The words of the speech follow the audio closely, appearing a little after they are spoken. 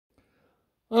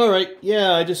All right,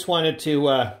 yeah, I just wanted to,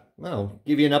 well,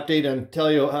 give you an update and tell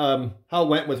you how it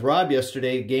went with Rob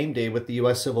yesterday, game day with the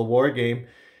U.S. Civil War game.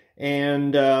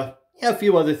 And, yeah, a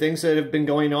few other things that have been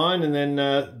going on. And then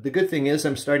the good thing is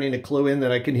I'm starting to clue in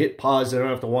that I can hit pause. I don't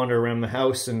have to wander around the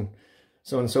house and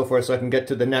so on and so forth, so I can get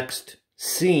to the next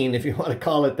scene, if you want to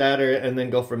call it that, and then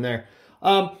go from there.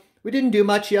 We didn't do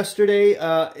much yesterday.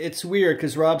 It's weird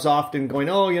because Rob's often going,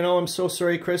 oh, you know, I'm so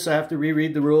sorry, Chris, I have to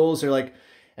reread the rules. Or like,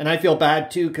 and I feel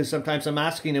bad too because sometimes I'm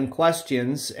asking him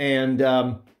questions and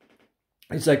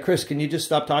he's like, Chris, can you just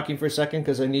stop talking for a second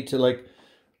because I need to like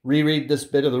reread this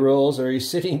bit of the rules. Or he's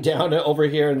sitting down over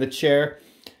here in the chair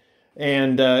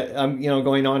and I'm, you know,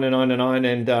 going on and on and on.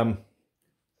 And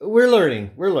we're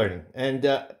learning. And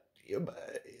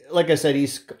like I said,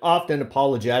 he's often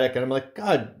apologetic. And I'm like,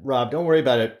 God, Rob, don't worry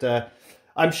about it.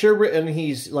 I'm sure, and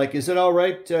he's like, is it all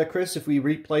right, Chris, if we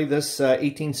replay this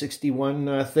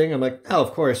 1861 thing? I'm like, oh,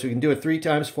 of course, we can do it 3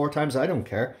 times, 4 times, I don't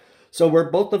care. So we're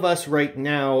both of us right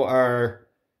now are,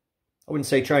 I wouldn't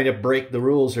say trying to break the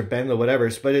rules or bend the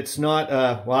whatevers, but it's not,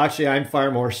 well, actually, I'm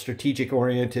far more strategic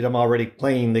oriented. I'm already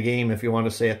playing the game, if you want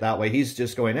to say it that way. He's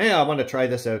just going, hey, I want to try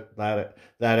this out, that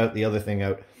out, the other thing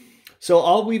out. So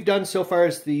all we've done so far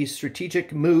is the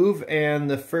strategic move and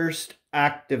the first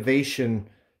activation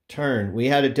turn. We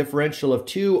had a differential of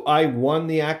 2. I won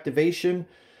the activation.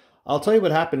 I'll tell you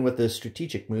what happened with the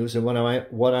strategic moves and what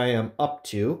I am up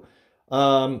to.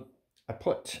 I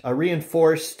put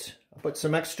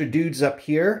some extra dudes up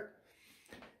here,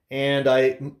 and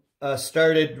I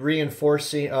started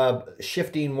reinforcing,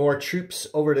 shifting more troops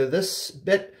over to this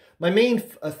bit. My main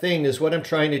thing is what I'm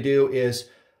trying to do is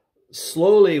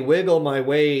slowly wiggle my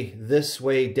way this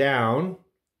way down,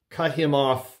 cut him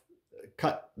off,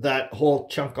 cut that whole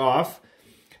chunk off,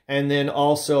 and then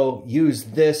also use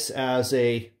this as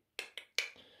a,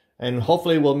 and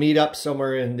hopefully we'll meet up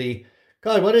somewhere in the,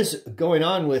 God, what is going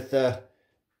on with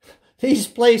these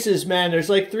places, man? There's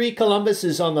like 3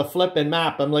 Columbuses on the flipping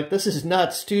map. I'm like, this is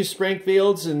nuts. 2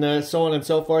 Springfields and so on and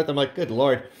so forth. I'm like, good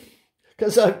Lord.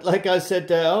 Because like I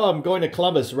said, oh, I'm going to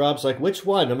Columbus. Rob's like, which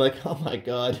one? I'm like, oh my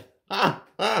God.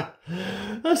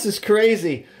 This is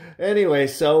crazy. Anyway,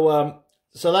 so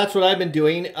that's what I've been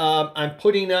doing. I'm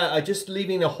putting, just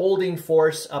leaving a holding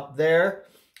force up there.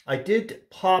 I did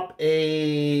pop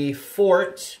a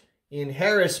fort in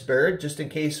Harrisburg, just in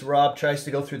case Rob tries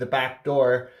to go through the back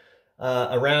door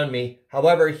around me.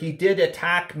 However, he did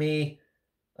attack me.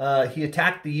 He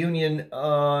attacked the Union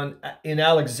in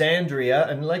Alexandria,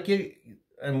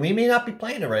 and we may not be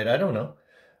playing it right. I don't know.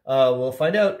 We'll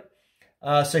find out.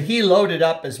 So he loaded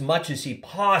up as much as he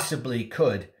possibly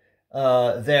could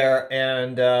there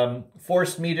and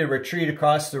forced me to retreat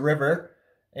across the river.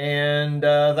 And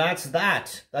that's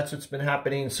that. That's what's been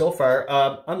happening so far.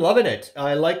 I'm loving it.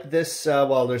 I like this.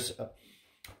 Well, there's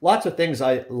lots of things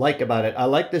I like about it. I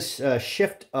like this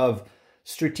shift of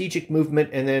strategic movement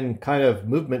and then kind of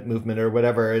movement or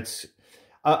whatever. It's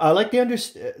I like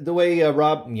the way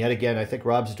Rob, yet again, I think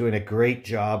Rob's doing a great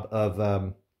job of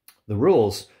the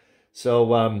rules.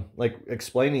 So, like,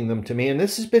 explaining them to me. And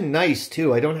this has been nice,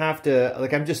 too. I don't have to,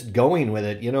 like, I'm just going with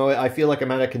it. You know, I feel like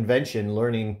I'm at a convention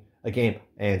learning a game.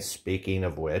 And speaking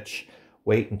of which,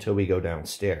 wait until we go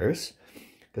downstairs.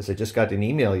 Because I just got an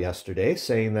email yesterday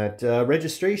saying that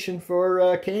registration for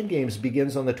CanGames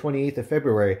begins on the 28th of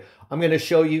February. I'm going to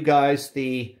show you guys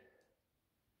the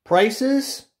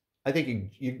prices. I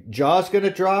think your jaw's going to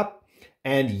drop.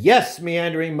 And yes,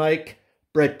 Meandering Mike,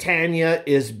 Britannia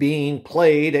is being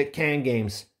played at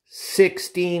CanGames.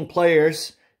 16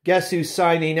 players. Guess who's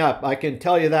signing up? I can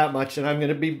tell you that much. And I'm going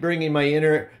to be bringing my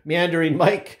inner Meandering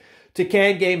Mike to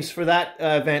CanGames for that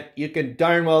event. You can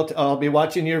darn well, I'll be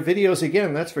watching your videos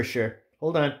again, that's for sure.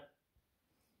 Hold on.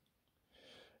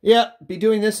 Yeah, be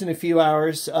doing this in a few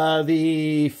hours.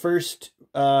 The first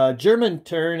German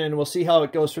turn, and we'll see how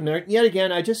it goes from there. Yet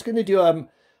again, I'm just going to do,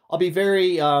 I'll be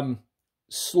very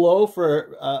slow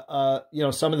for, you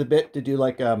know, some of the bit to do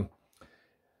like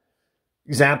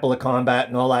example of combat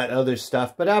and all that other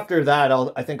stuff. But after that,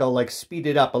 I think I'll like speed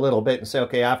it up a little bit and say,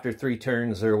 okay, after 3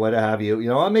 turns or what have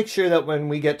you, I'll make sure that when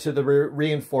we get to the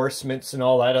reinforcements and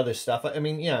all that other stuff, I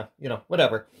mean, yeah,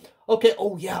 whatever. Okay.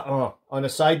 Oh yeah. On a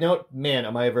side note, man,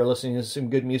 am I ever listening to some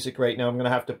good music right now? I'm going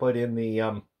to have to put in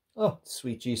the, oh,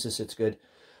 sweet Jesus, it's good.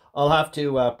 I'll have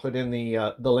to put in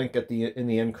the link at in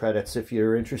the end credits if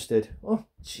you're interested. Oh,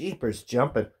 jeepers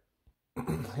jumping.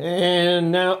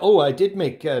 And now, oh, I did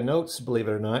make notes, believe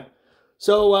it or not.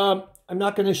 So I'm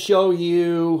not going to show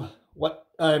you what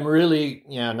I'm really,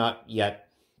 yeah, not yet.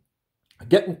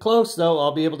 Getting close, though.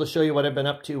 I'll be able to show you what I've been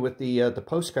up to with the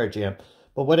postcard jam.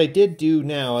 But what I did do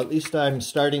now, at least I'm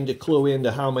starting to clue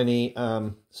into how many,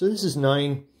 so this is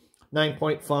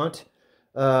 9-point font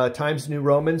Times New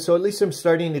Roman. So at least I'm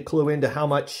starting to clue into how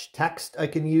much text I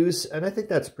can use. And I think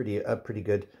that's a pretty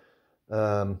good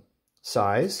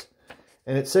size.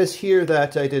 And it says here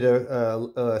that I did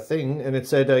a thing, and it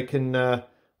said I can,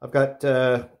 I've got,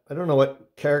 I don't know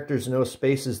what characters, no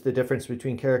spaces, the difference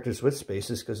between characters with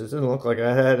spaces, because it doesn't look like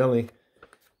I had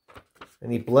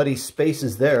any bloody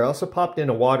spaces there. I also popped in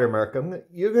a watermark.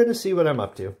 You're going to see what I'm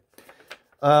up to.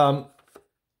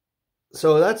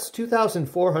 So that's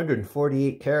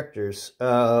 2,448 characters,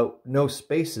 no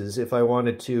spaces, if I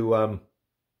wanted to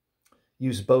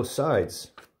use both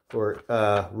sides for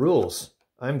rules.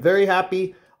 I'm very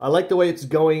happy. I like the way it's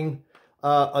going.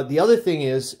 The other thing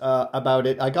is about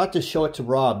it, I got to show it to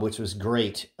Rob, which was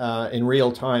great in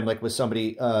real time, like with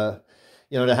somebody,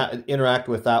 you know, to interact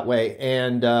with that way.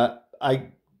 And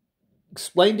I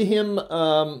explained to him,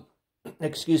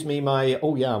 excuse me,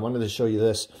 oh yeah, I wanted to show you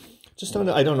this. Just don't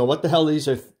know, I don't know what the hell these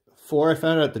are for. I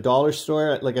found it at the dollar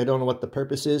store. Like, I don't know what the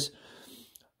purpose is.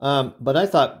 But I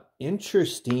thought,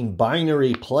 interesting,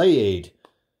 binary play aid.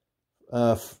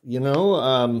 You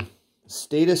know,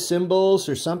 status symbols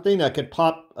or something. I could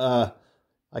pop,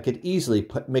 I could easily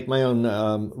make my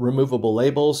own removable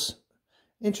labels.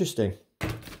 Interesting.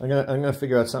 I'm gonna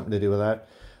figure out something to do with that.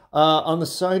 On the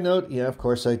side note, yeah, of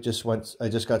course, I just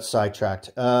got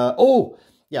sidetracked. Oh,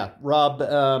 yeah, Rob,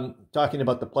 talking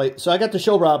about the play. So I got to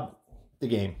show Rob the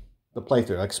game, the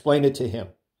playthrough. I explained it to him.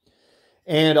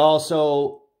 And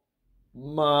also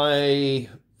my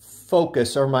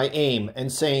focus or my aim, and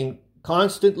saying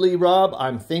constantly, Rob,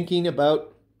 I'm thinking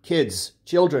about kids,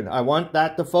 children. I want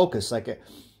that to focus. Like,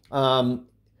 I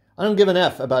don't give an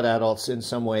F about adults in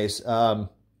some ways.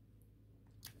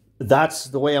 That's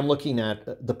the way I'm looking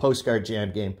at the Postcard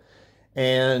Jam game.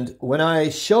 And when I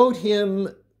showed him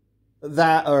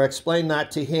that, or explained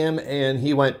that to him, and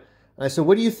he went, I said,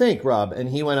 what do you think, Rob? And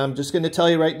he went, I'm just going to tell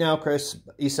you right now, Chris,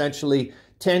 essentially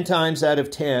 10 times out of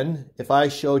 10, if I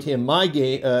showed him my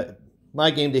game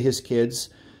to his kids,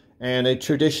 and a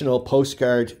traditional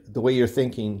postcard, the way you're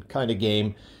thinking kind of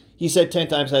game, he said 10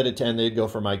 times out of 10, they'd go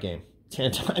for my game.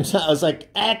 10 times. I was like,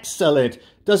 excellent.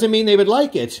 Doesn't mean they would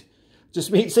like it. Just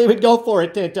means they would go for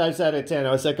it 10 times out of 10.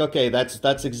 I was like, okay,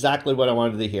 that's exactly what I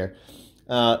wanted to hear.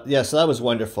 Yeah, so that was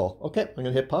wonderful. Okay, I'm going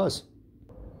to hit pause.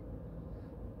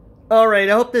 All right,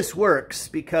 I hope this works,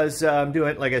 because I'm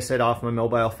doing it, like I said, off my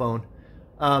mobile phone.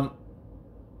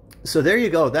 So there you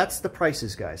go. That's the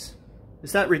prices, guys.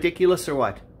 Is that ridiculous or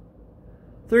what?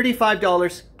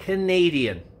 $35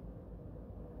 Canadian.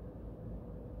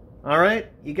 All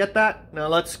right, you get that? Now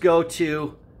let's go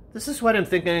to, this is what I'm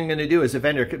thinking I'm going to do as a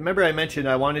vendor. Remember I mentioned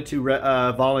I wanted to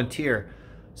volunteer.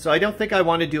 So I don't think I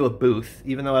want to do a booth,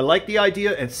 even though I like the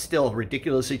idea. It's still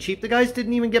ridiculously cheap. The guys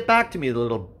didn't even get back to me, the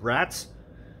little brats.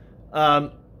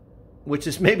 Which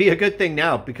is maybe a good thing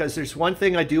now, because there's one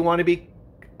thing I do want to be,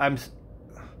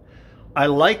 I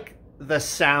like the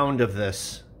sound of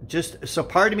this. Just, so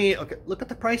part of me, okay, look at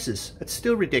the prices. It's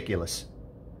still ridiculous.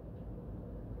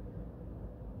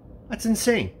 That's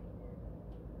insane.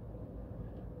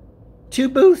 2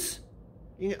 booths?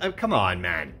 Come on,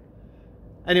 man.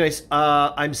 Anyways,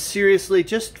 I'm seriously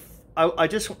I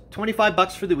just, 25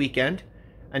 bucks for the weekend,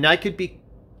 and I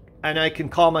can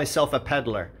call myself a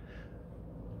peddler.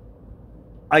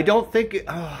 I don't think,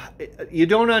 you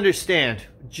don't understand.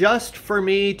 Just for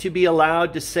me to be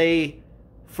allowed to say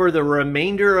for the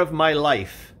remainder of my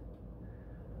life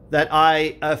that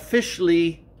I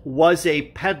officially was a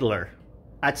peddler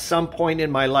at some point in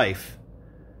my life.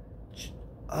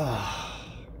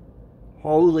 Oh,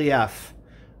 holy F.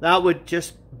 That would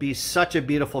just be such a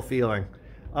beautiful feeling.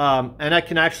 And I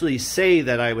can actually say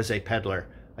that I was a peddler.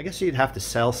 I guess you'd have to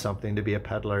sell something to be a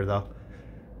peddler, though.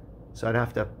 So I'm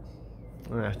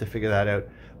gonna have to figure that out.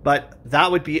 But that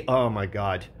would be, oh my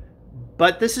God.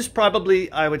 But this is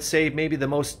probably, I would say, maybe the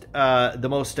most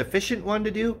efficient one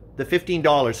to do. The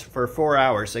 $15 for 4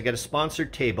 hours. I get a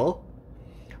sponsored table.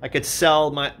 I could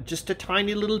sell just a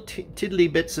tiny little tiddly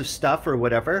bits of stuff or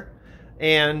whatever,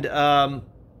 and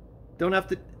don't have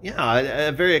to. Yeah,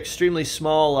 a very extremely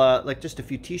small, like just a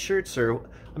few T-shirts, or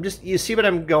you see what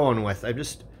I'm going with.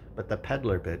 But the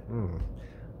peddler bit.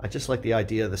 I just like the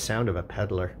idea of the sound of a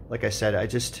peddler. Like I said,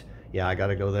 yeah, I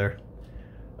gotta go there.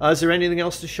 Is there anything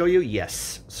else to show you?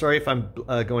 Yes. Sorry if I'm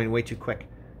going way too quick.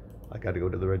 I gotta go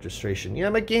to the registration. Yeah,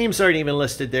 my games aren't even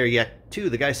listed there yet, too.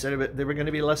 The guy said they were going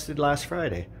to be listed last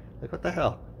Friday. Like, what the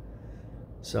hell?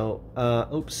 So,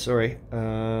 oops, sorry.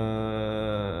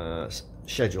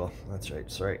 Schedule. That's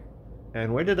right, sorry.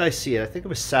 And where did I see it? I think it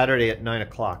was Saturday at 9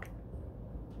 o'clock.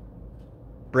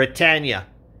 Britannia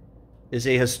is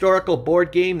a historical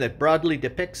board game that broadly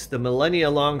depicts the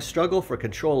millennia-long struggle for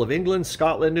control of England,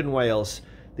 Scotland, and Wales.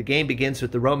 The game begins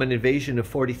with the Roman invasion of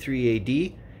 43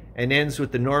 AD and ends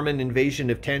with the Norman invasion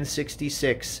of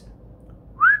 1066.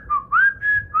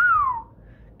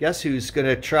 Guess who's going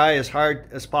to try as hard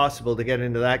as possible to get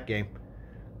into that game?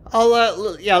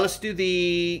 Let's do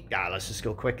the... let's just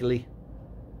go quickly.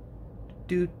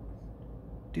 Dude.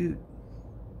 Here,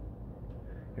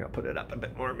 I'll put it up a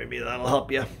bit more. Maybe that'll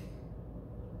help you.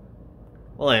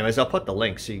 Well, anyways, I'll put the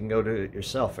link so you can go to it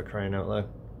yourself, for crying out loud.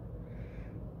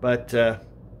 But,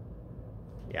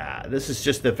 yeah, this is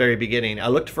just the very beginning. I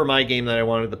looked for my game that I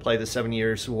wanted to play, the 7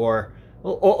 Years' War.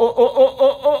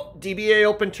 Oh, DBA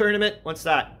Open Tournament. What's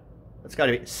that? That's got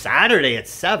to be Saturday at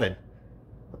 7.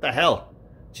 What the hell?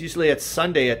 It's usually at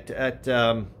Sunday at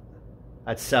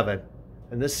 7.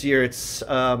 And this year it's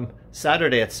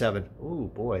Saturday at 7. Oh,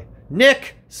 boy.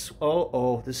 Nick!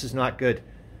 Oh, this is not good.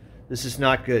 This is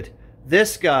not good.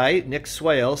 This guy, Nick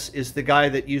Swales, is the guy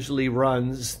that usually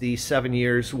runs the 7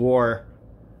 Years' War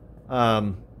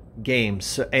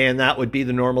games, and that would be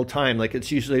the normal time. Like,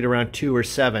 it's usually at around 2 or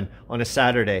 7 on a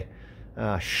Saturday.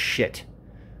 Shit.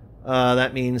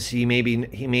 That means he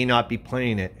may not be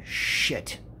playing it.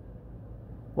 Shit.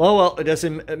 Well, it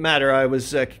doesn't matter. I'm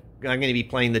going to be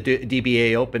playing the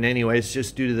DBA Open anyways,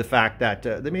 just due to the fact that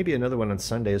there may be another one on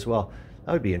Sunday as well.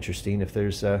 That would be interesting if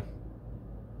there's a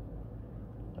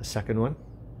second one.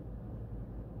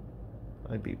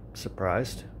 I'd be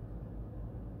surprised.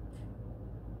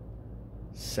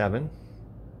 7.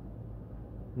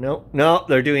 No,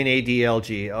 they're doing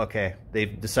ADLG. Okay,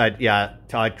 they've decided, yeah,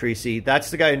 Todd Creasy. That's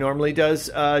the guy who normally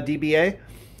does DBA,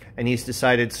 and he's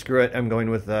decided, screw it, I'm going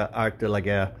with Art de la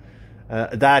Guerre.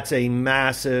 That's a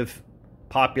massive,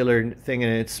 popular thing,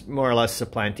 and it's more or less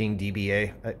supplanting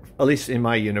DBA, at least in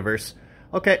my universe.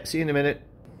 Okay, see you in a minute.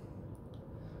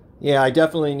 Yeah, I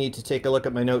definitely need to take a look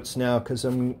at my notes now, because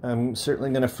I'm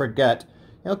certainly going to forget.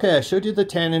 Okay, I showed you the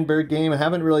Tannenberg game. I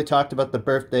haven't really talked about the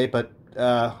birthday, but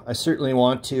I certainly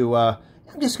want to.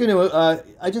 I'm just going to.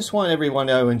 I just want everyone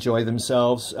to enjoy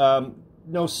themselves.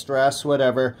 No stress,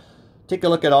 whatever. Take a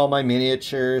look at all my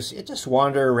miniatures. Just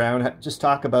wander around. Just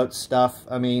talk about stuff.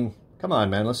 I mean, come on,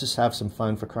 man. Let's just have some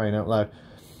fun, for crying out loud.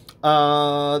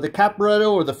 The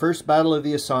Caporetto or the First Battle of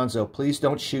the Isonzo. Please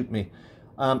don't shoot me.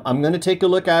 I'm going to take a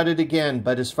look at it again,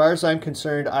 but as far as I'm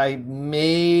concerned, I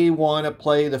may want to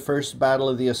play the First Battle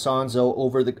of the Isonzo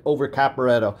over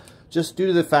Caporetto, just due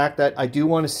to the fact that I do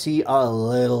want to see a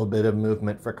little bit of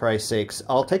movement, for Christ's sakes.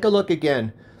 I'll take a look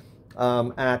again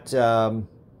at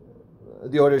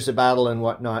the Orders of Battle and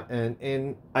whatnot,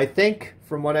 and I think,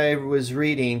 from what I was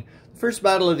reading, the First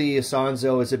Battle of the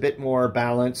Isonzo is a bit more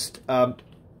balanced.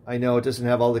 I know it doesn't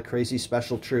have all the crazy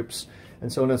special troops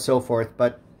and so on and so forth,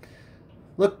 but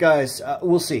look, guys,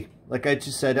 we'll see. Like I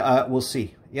just said, we'll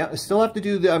see. Yeah, I still have to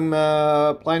do the... I'm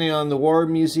planning on the War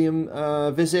Museum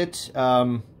visit.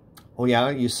 Oh, yeah,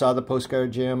 you saw the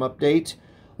Postcard Jam update.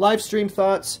 Live stream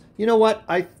thoughts. You know what?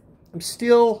 I'm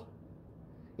still...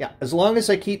 Yeah, as long as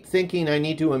I keep thinking I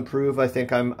need to improve, I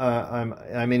think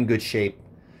I'm in good shape.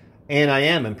 And I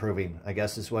am improving, I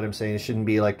guess is what I'm saying. It shouldn't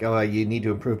be like, oh, you need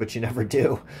to improve, but you never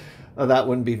do. Oh, that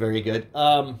wouldn't be very good.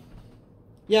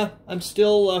 Yeah, I'm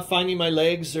still finding my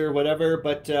legs or whatever,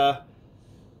 but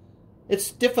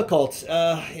it's difficult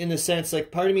in the sense,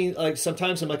 like, part of me, like,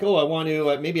 sometimes I'm like, oh, I want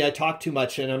to, maybe I talk too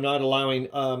much and I'm not allowing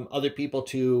other people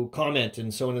to comment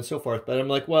and so on and so forth. But I'm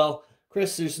like, well,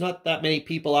 Chris, there's not that many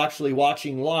people actually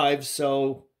watching live,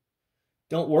 so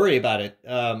don't worry about it,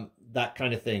 that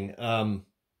kind of thing.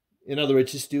 In other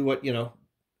words, just do what,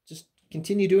 just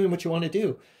continue doing what you want to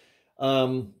do.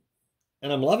 And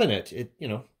I'm loving it.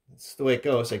 It's the way it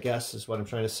goes, I guess, is what I'm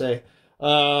trying to say.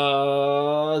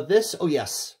 Oh,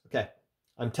 yes. Okay.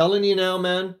 I'm telling you now,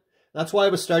 man. That's why I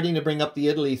was starting to bring up the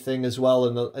Italy thing as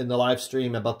well in the live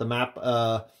stream about the map,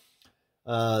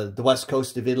 the west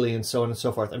coast of Italy and so on and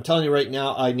so forth. I'm telling you right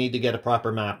now, I need to get a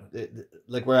proper map.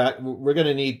 Like, we're going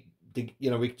to need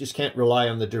to, we just can't rely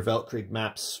on the Der Weltkrieg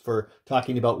maps for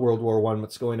talking about World War I,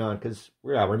 what's going on, because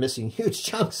we're missing huge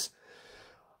chunks.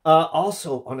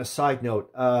 Also, on a side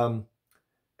note,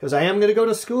 because I am going to go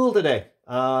to school today.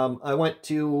 I went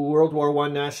to World War I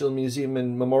National Museum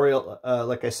and Memorial,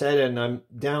 like I said, and I'm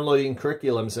downloading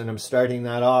curriculums, and I'm starting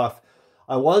that off.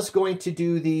 I was going to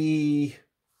do the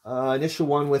initial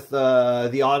one with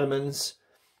the Ottomans,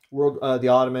 the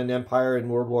Ottoman Empire in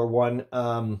World War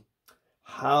I.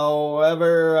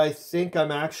 However, I think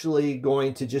I'm actually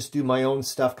going to just do my own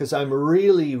stuff, because I'm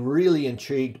really, really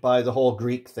intrigued by the whole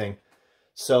Greek thing.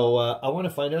 So I want to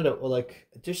find out, like,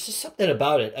 there's just something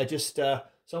about it. I just,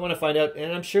 So I want to find out,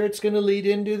 and I'm sure it's going to lead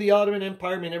into the Ottoman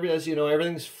Empire. I mean, as you know,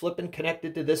 everything's flipping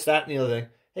connected to this, that, and the other thing.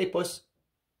 Hey, puss.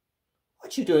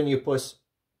 What you doing, you puss?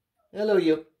 Hello,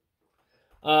 you.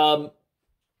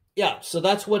 Yeah, so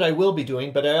that's what I will be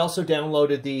doing, but I also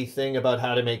downloaded the thing about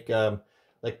how to make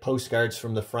like postcards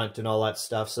from the front and all that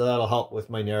stuff, so that'll help with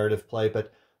my narrative play.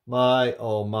 But my,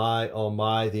 oh my, oh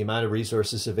my, the amount of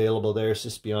resources available there is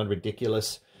just beyond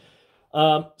ridiculous.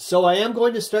 So I am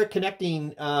going to start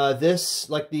connecting this,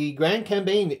 like the grand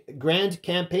campaign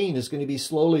is going to be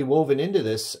slowly woven into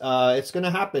this. It's going to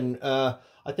happen,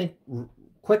 I think,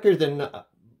 quicker than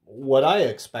what I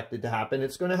expected to happen.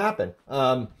 It's going to happen.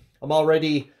 I'm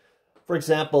already, for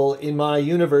example, in my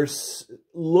universe,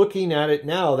 looking at it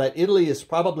now that Italy is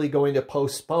probably going to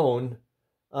postpone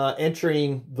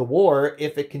entering the war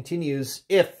if it continues,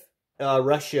 if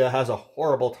Russia has a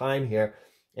horrible time here.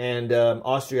 And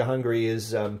Austria-Hungary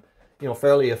is, you know,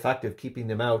 fairly effective keeping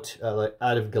them out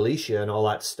of Galicia and all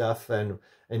that stuff and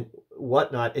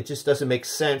whatnot. It just doesn't make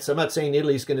sense. I'm not saying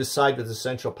Italy's going to side with the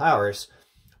Central Powers,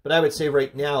 but I would say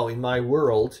right now in my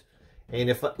world, and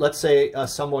if, let's say,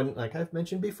 someone, like I've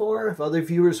mentioned before, if other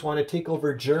viewers want to take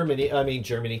over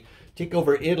take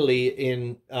over Italy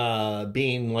in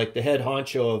being like the head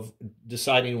honcho of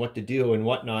deciding what to do and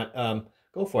whatnot,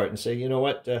 go for it and say, you know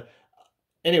what,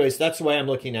 anyways, that's the way I'm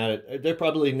looking at it. They're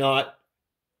probably not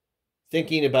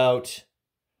thinking about,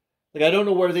 like, I don't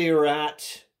know where they are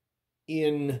at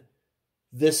in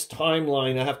this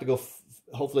timeline. I have to go,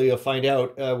 hopefully I'll find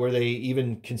out where they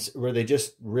even, were they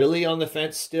just really on the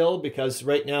fence still? Because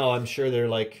right now I'm sure they're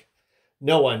like,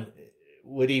 no one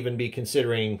would even be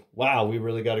considering, wow, we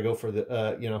really got to go for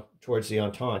the, you know, towards the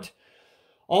Entente.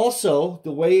 Also,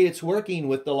 the way it's working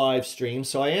with the live stream,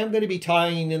 so I am going to be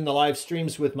tying in the live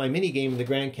streams with my minigame in the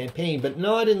Grand Campaign, but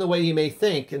not in the way you may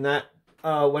think. And that,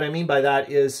 what I mean by that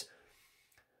is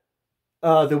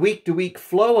the week-to-week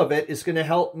flow of it is going to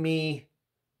help me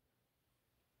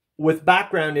with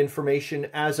background information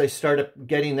as I start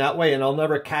getting that way. And I'll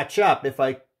never catch up if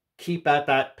I keep at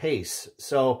that pace.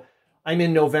 So I'm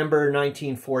in November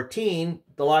 1914.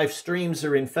 The live streams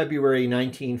are in February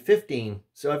 1915.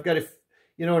 So I've got a,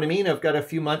 you know what I mean? I've got a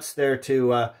few months there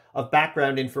to of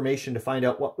background information to find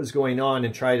out what was going on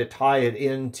and try to tie it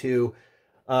into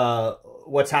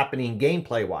what's happening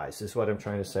gameplay-wise is what I'm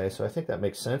trying to say. So I think that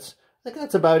makes sense. I think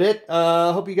that's about it.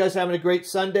 Hope you guys are having a great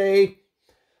Sunday.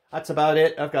 That's about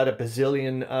it. I've got a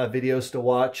bazillion videos to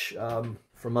watch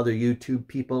from other YouTube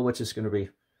people, which is going to be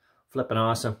flipping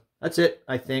awesome. That's it,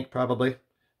 I think, probably.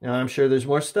 Now, I'm sure there's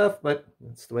more stuff, but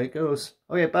that's the way it goes.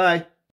 Okay, bye.